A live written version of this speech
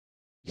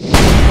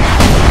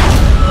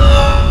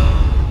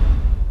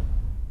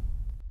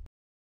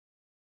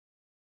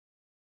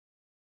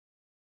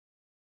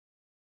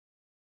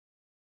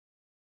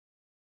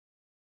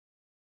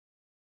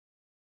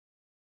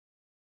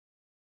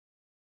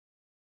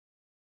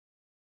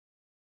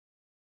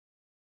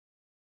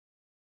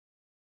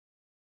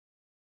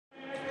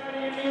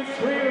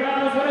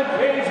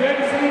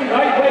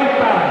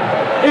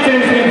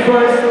Introducing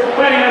first,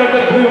 fighting out of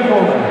the blue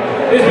corner.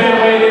 This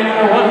man weighed in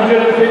under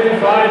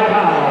 155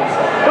 pounds.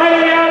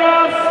 Fighting out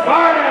of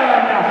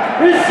Spartan,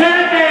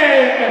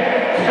 presenting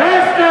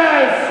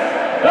Kestes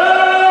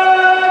Evstifejevas.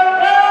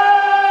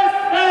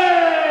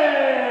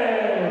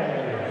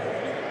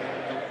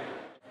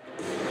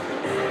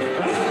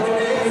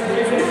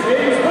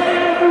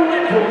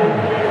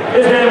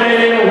 This man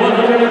weighed in at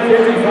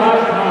 155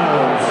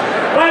 pounds.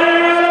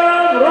 Fighting out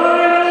of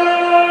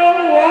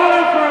Ryano,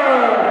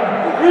 Waterford,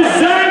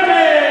 presenting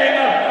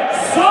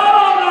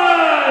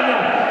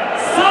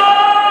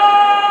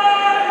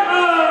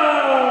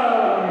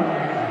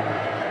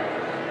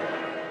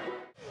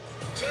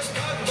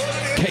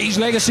Cage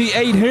Legacy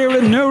 8 here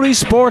in Newry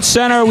Sports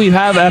Centre. We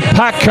have a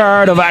packed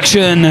card of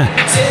action,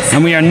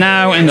 and we are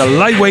now in the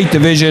lightweight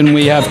division.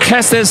 We have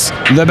Kestes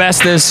the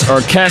Bestest, or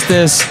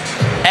Kestes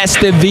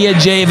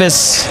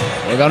Evstifejevas.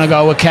 We're going to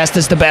go with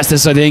Kestes the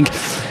Bestest, I think.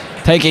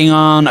 Taking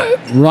on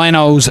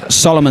Ryano's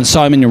Solomon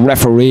Simon. Your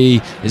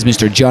referee is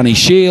Mr. Johnny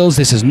Shields.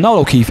 This is Noel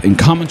O'Keefe in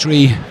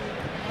commentary.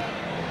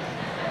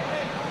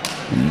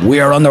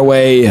 We are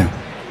underway.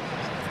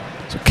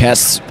 So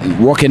Kestes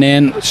working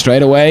in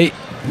straight away,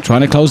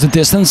 trying to close the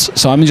distance.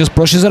 Simon just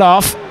brushes it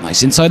off.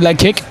 Nice inside leg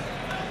kick.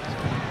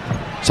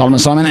 Solomon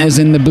Simon is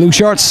in the blue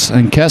shorts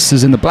and Kestes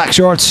is in the black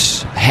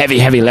shorts. Heavy,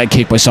 heavy leg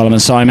kick by Solomon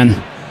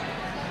Simon.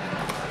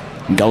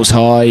 Goes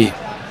high.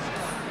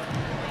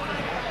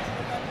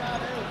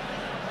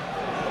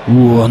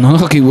 Ooh, an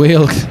unlucky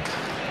wheel.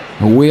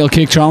 A wheel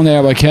kick thrown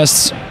there by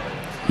Kestes.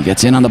 He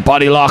gets in on the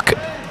body lock.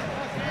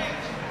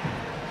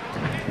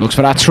 Looks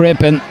for that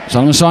trip, and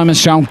Solomon Simon's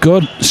shown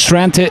good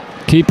strength to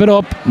keep it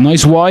up.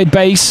 Nice wide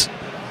base.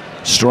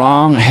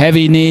 Strong,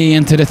 heavy knee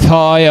into the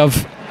thigh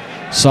of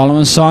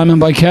Solomon Simon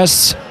by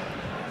Kestes.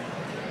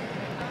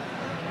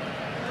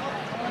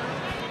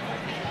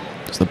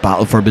 It's the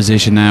battle for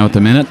position now at the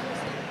minute.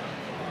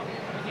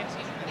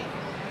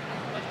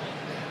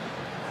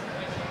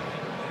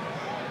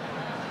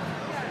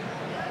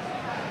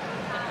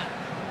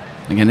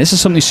 Again, this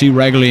is something you see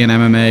regularly in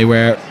MMA,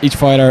 where each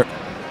fighter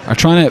are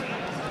trying to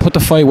put the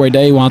fight where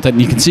they want it,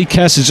 and you can see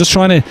Kestes is just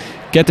trying to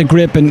get the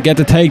grip and get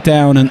the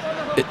takedown, and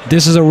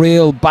this is a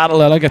real battle,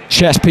 like a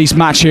chess piece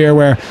match here,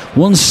 where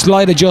one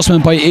slight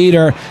adjustment by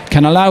either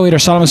can allow either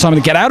Solomon Simon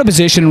to get out of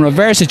position and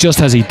reverse it just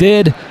as he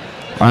did,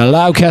 or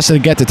allow Kestes to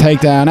get the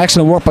takedown.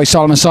 Excellent work by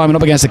Solomon Simon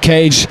up against the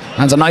cage.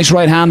 Hands a nice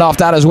right hand off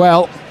that as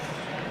well.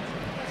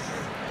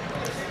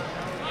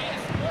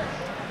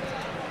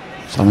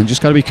 Solomon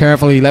just got to be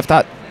careful. He left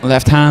that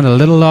left hand a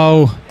little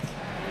low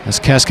as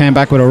Kestes came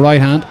back with a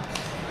right hand.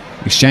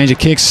 Exchange of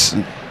kicks.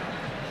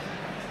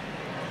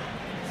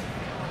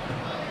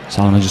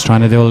 Solomon just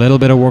trying to do a little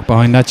bit of work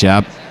behind that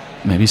jab.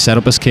 Maybe set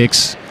up his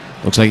kicks.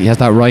 Looks like he has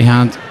that right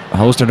hand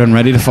holstered and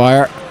ready to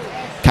fire.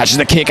 Catches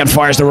the kick and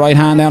fires the right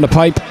hand down the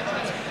pipe.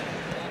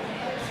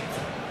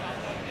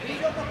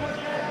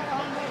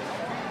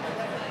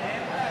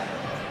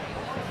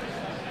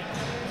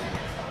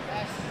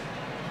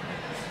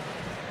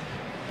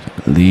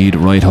 Lead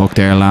right hook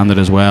there landed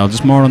as well.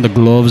 Just more on the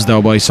gloves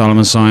though by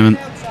Solomon Simon.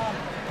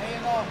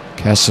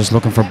 Kestes just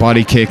looking for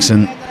body kicks,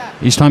 and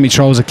each time he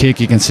throws a kick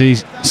you can see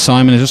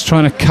Simon is just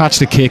trying to catch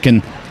the kick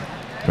and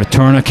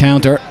return a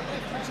counter.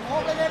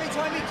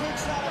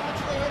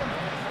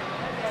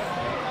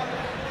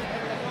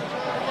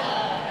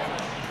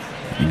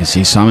 You can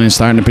see Simon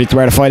starting to predict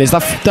where the fight is.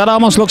 That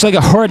almost looks like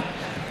it hurt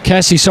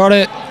Kestes. He sort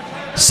of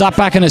sat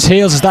back on his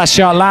heels as that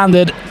shot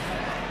landed.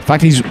 In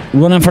fact, he's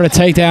running for the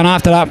takedown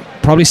after that.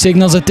 Probably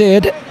signals it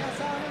did.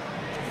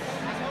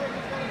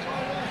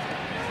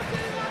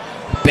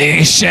 Big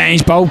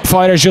exchange. Both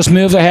fighters just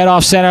moved their head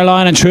off centre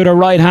line and threw the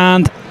right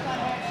hand.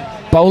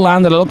 Both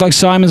landed. It looked like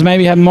Simon's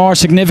maybe had more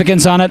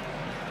significance on it.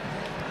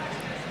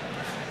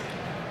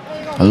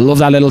 I love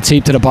that little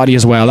teep to the body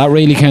as well. That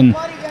really can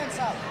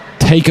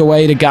take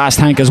away the gas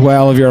tank as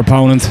well of your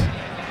opponent.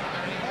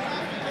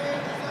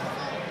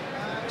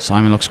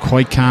 Simon looks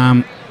quite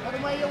calm,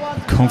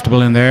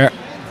 comfortable in there.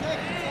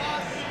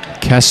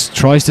 Kestes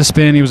tries to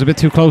spin. He was a bit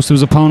too close to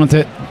his opponent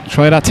to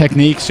try that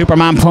technique.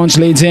 Superman punch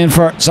leads in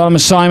for Solomon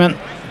Simon.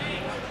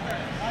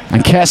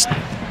 And Kestes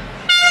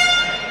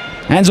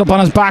ends up on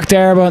his back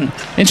there, but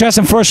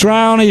interesting first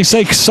round. You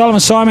say Solomon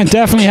Simon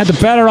definitely had the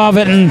better of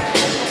it, and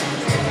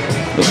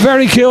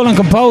very cool and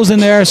composed in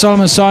there,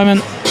 Solomon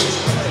Simon.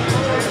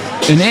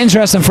 An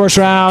interesting first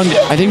round.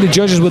 I think the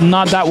judges would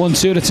nod that one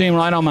to the Team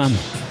Ryano man.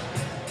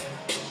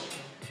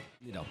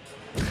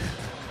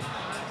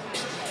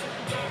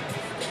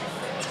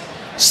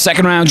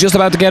 Second round just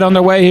about to get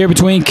underway here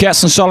between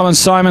Kestes and Solomon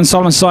Simon.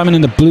 Solomon Simon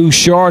in the blue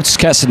shorts,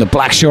 Kestes in the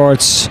black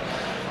shorts.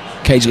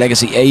 Cage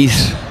Legacy 8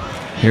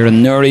 here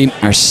in Newry.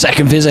 Our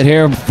second visit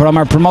here from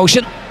our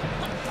promotion.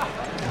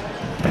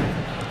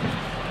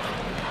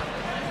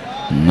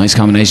 Nice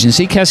combination. You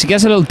see Kestes, he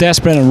gets a little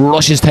desperate and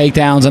rushes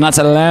takedowns, and that's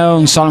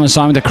allowing Solomon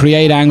Simon to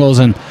create angles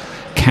and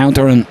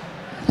counter and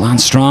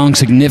land strong,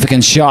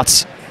 significant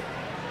shots.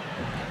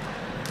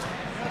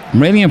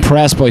 I'm really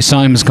impressed by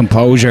Simon's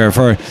composure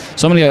for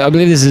somebody. I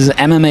believe this is his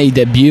MMA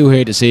debut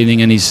here this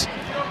evening, and he's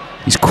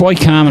He's quite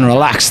calm and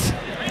relaxed.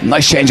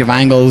 Nice change of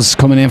angles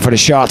coming in for the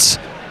shots.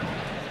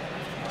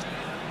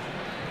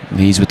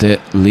 Leads with the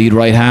lead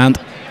right hand.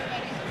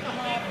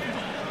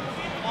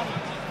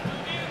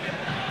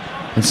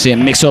 Let's see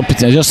him mix up.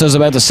 Just as I was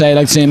about to say,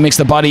 like to see him mix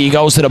the body. He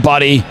goes to the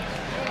body.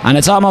 And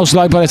it's almost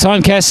like by the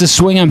time Kestes is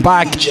swinging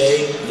back.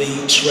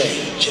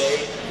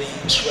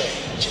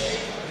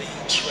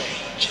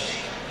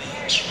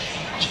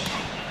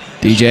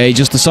 DJ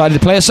just decided to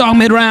play a song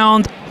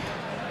mid-round.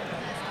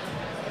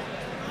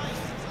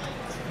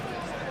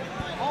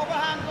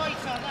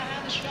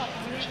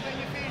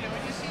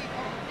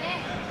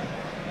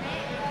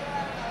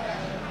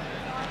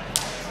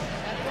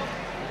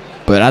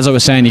 But as I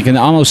was saying, you can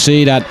almost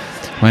see that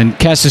when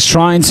Kestes is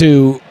trying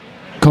to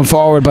come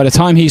forward, by the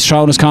time he's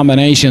thrown his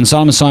combination,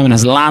 Solomon Simon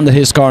has landed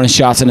his scoring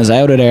shots and is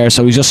out of there,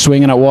 so he's just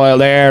swinging it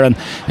wild there, and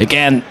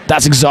again,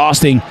 that's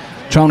exhausting,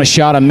 throwing a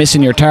shot and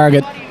missing your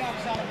target.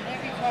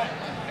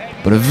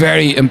 But a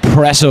very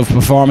impressive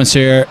performance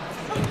here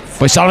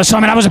by Solomon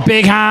Simon. That was a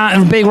big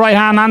right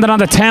hand landed on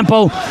the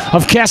temple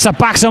of Kestes that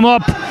backs him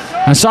up,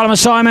 and Solomon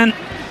Simon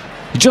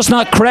just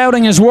not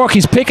crowding his work,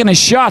 he's picking his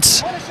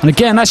shots, and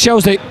again, that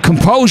shows the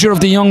composure of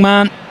the young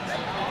man.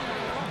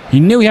 He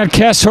knew he had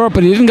Kestes hurt,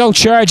 but he didn't go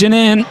charging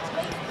in.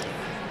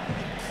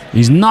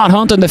 He's not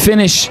hunting the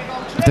finish.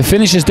 If the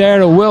finish is there,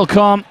 it will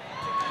come.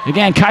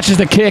 Again, catches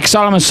the kick.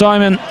 Solomon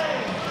Simon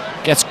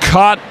gets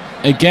caught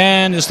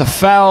again. Just a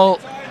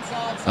foul,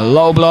 a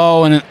low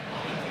blow, and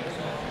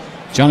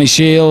Johnny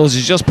Shields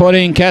is just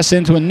putting Kestes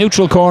into a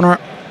neutral corner.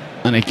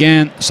 And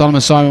again,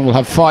 Solomon Simon will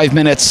have 5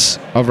 minutes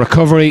of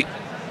recovery.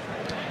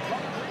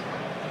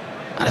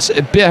 And it's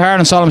a bit hard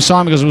on Solomon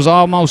Simon because it was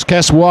almost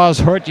Kestes was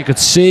hurt. You could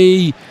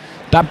see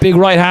that big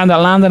right hand that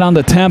landed on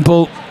the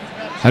temple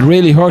had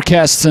really hurt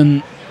Kestes,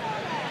 and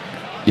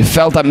you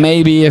felt that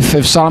maybe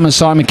if Solomon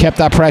Simon kept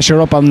that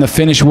pressure up and the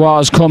finish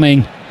was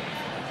coming.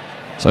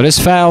 So this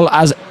foul,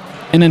 as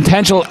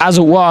unintentional as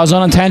it was,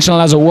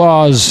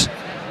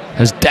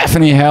 has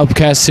definitely helped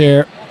Kestes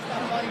here.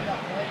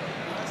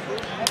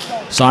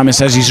 Simon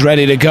says he's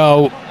ready to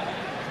go,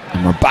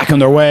 and we're back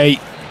underway.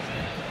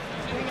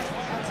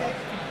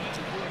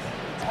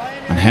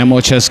 And how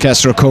much has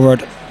Kestes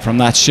recovered from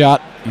that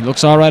shot? He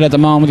looks all right at the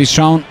moment. He's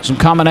thrown some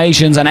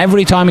combinations, and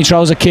every time he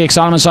throws a kick,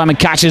 Solomon Simon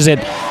catches it,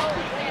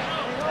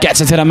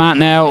 gets it to the mat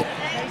now.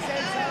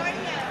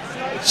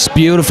 It's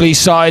beautifully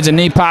sides and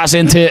knee pass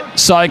into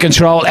side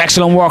control.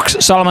 Excellent work,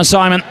 Solomon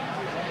Simon.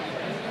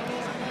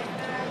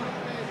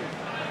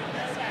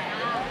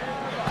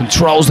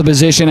 Controls the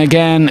position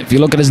again. If you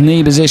look at his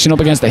knee position up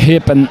against the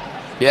hip and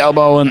the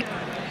elbow, and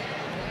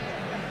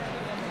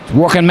he's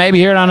working maybe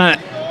here on an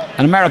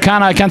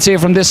Americana. I can't see it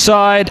from this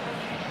side.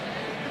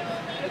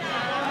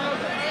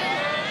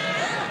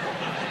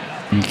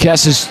 And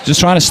Kestes is just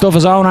trying to stuff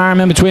his own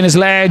arm in between his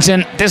legs,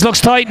 and this looks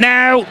tight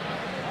now.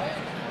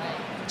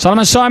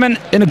 Solomon Simon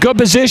in a good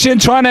position,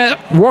 trying to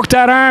work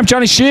that arm.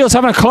 Johnny Shields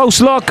having a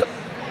close look.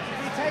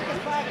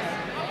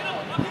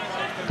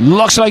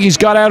 Looks like he's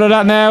got out of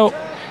that now.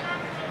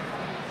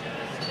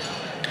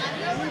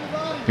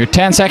 Your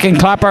 10-second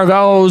clapper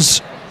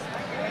goes.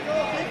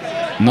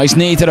 Nice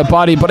knee to the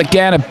body, but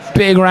again, a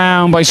big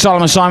round by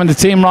Solomon Simon. The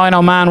Team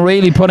Ryano man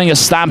really putting a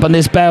stamp on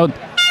this bout.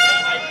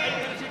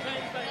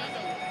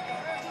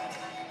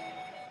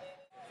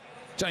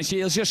 Johnny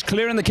Shields just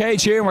clearing the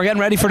cage here, and we're getting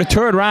ready for the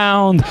third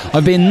round.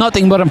 I've been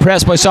nothing but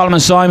impressed by Solomon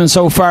Simon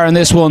so far in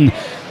this one.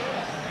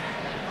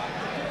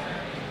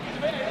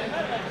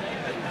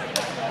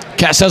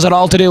 Kestes has it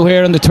all to do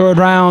here in the third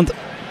round.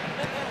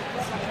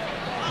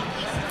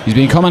 He's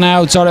been coming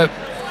out sort of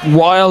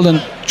wild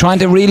and trying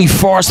to really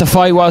force the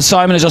fight while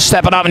Simon is just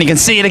stepping up, and you can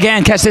see it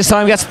again. Kestes this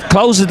time gets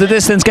closes the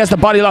distance, gets the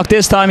body lock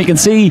this time. You can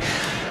see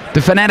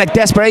the frenetic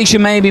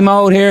desperation maybe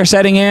mode here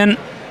setting in.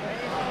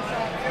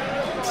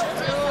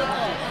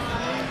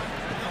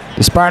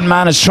 The Spartan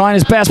man is trying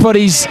his best, but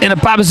he's in a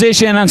bad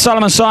position, and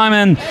Solomon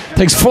Simon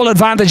takes full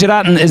advantage of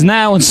that and is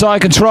now in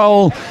side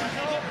control.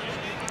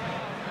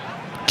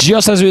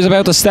 Just as he was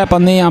about to step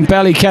on knee on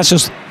belly, Kestes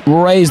just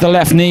raised the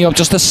left knee up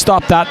just to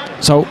stop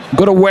that. So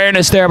good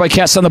awareness there by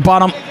Kestes on the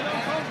bottom.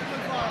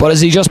 But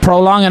is he just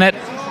prolonging it?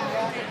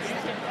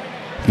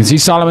 You can see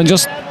Solomon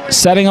just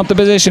setting up the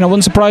position. It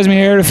wouldn't surprise me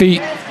here if he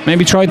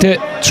maybe tried to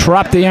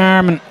trap the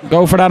arm and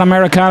go for that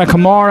Americana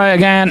Kimura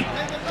again.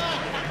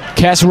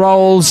 Kestes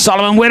rolls,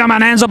 Solomon with him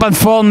and ends up on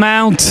full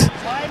mount.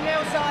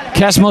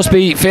 Kestes must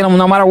be feeling,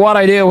 no matter what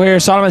I do here,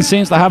 Solomon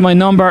seems to have my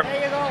number.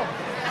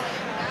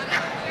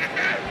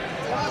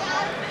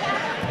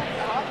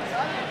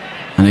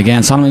 And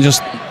again, Solomon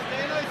just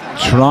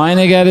trying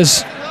to get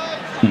his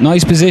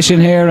nice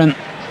position here and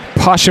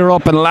posture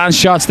up and land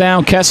shots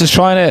down. Kestes is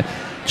trying to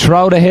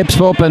throw the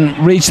hips up and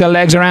reach the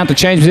legs around to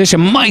change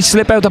position. Might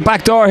slip out the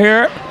back door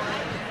here.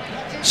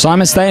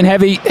 Simon staying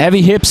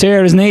heavy hips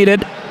here is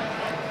needed.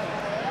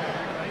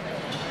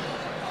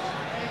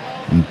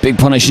 And big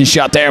punishing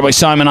shot there by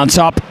Simon on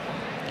top.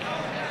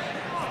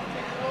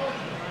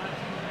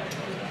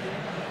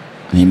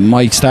 He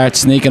might start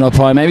sneaking up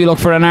high. Maybe look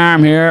for an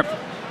arm here.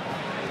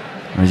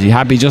 Or is he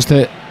happy just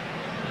to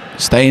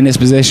Stay in this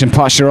position,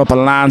 posture up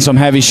and land some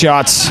heavy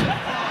shots.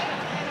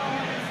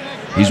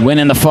 He's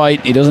winning the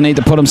fight. He doesn't need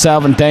to put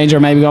himself in danger.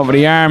 Maybe go for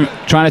the arm.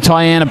 Trying to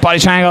tie in a body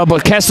triangle,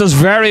 but Kestes does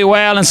very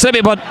well and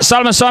slippy, but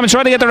Simon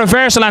trying to get the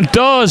reversal and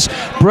does.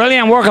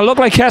 Brilliant work. It looked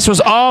like Kestes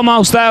was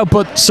almost out,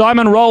 but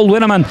Simon rolled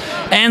with him and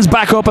ends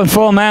back up in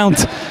full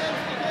mount.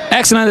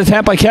 Excellent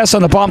attempt by Kestes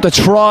on the bottom to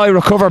try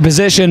recover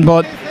position,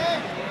 but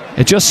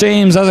it just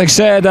seems, as I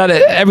said, that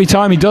every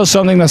time he does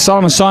something that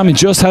Simon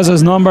just has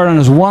his number and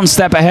is one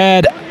step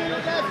ahead.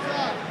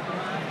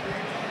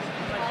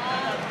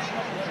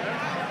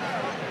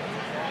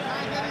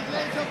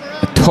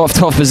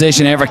 Tough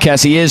position here for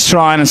Kestes. He is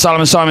trying, and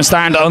Simon's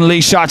starting to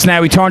unleash shots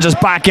now. He turns his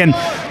back in,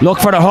 look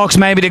for the hooks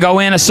maybe to go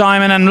in as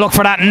Simon, and look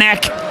for that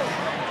neck.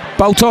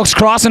 Bout hooks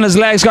crossing his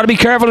legs. Got to be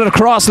careful of the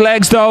cross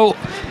legs though,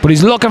 but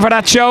he's looking for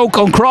that choke.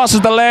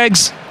 Uncrosses the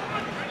legs.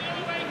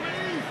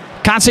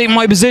 Can't see it in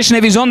my position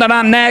if he's under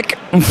that neck.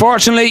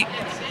 Unfortunately,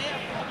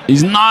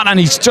 he's not, and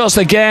he's just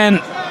again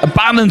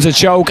abandons the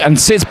choke and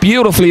sits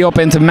beautifully up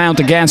into mount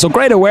again. So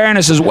great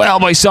awareness as well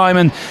by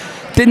Simon.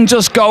 Didn't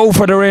just go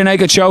for the rear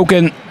naked choke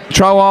and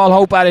throw all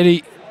hope at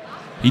it.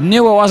 He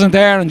knew it wasn't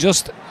there and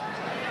just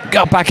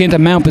got back into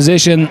mount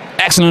position.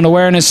 Excellent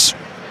awareness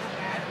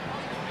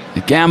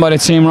again by the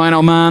Team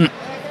Ryano man.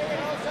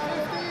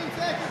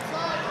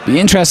 Be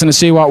interesting to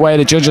see what way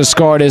the judges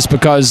score this,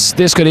 because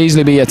this could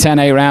easily be a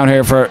 10-8 round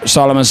here for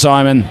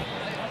Simon.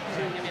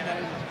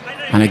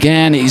 And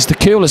again, he's the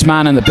coolest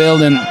man in the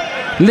building.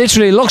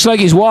 Literally looks like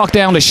he's walked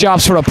down the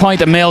shops for a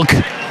pint of milk.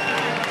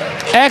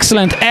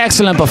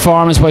 Excellent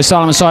performance by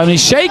Simon.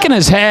 He's shaking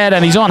his head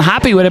and he's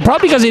unhappy with it,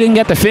 probably because he didn't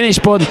get the finish,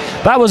 but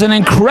that was an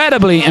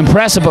incredibly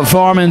impressive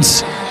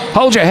performance.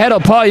 Hold your head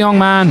up high, young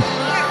man.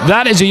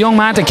 That is a young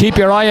man to keep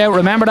your eye out.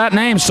 Remember that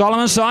name, Simon.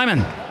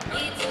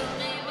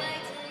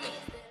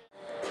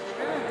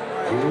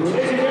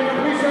 Ladies and gentlemen,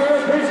 please show your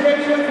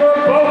appreciation for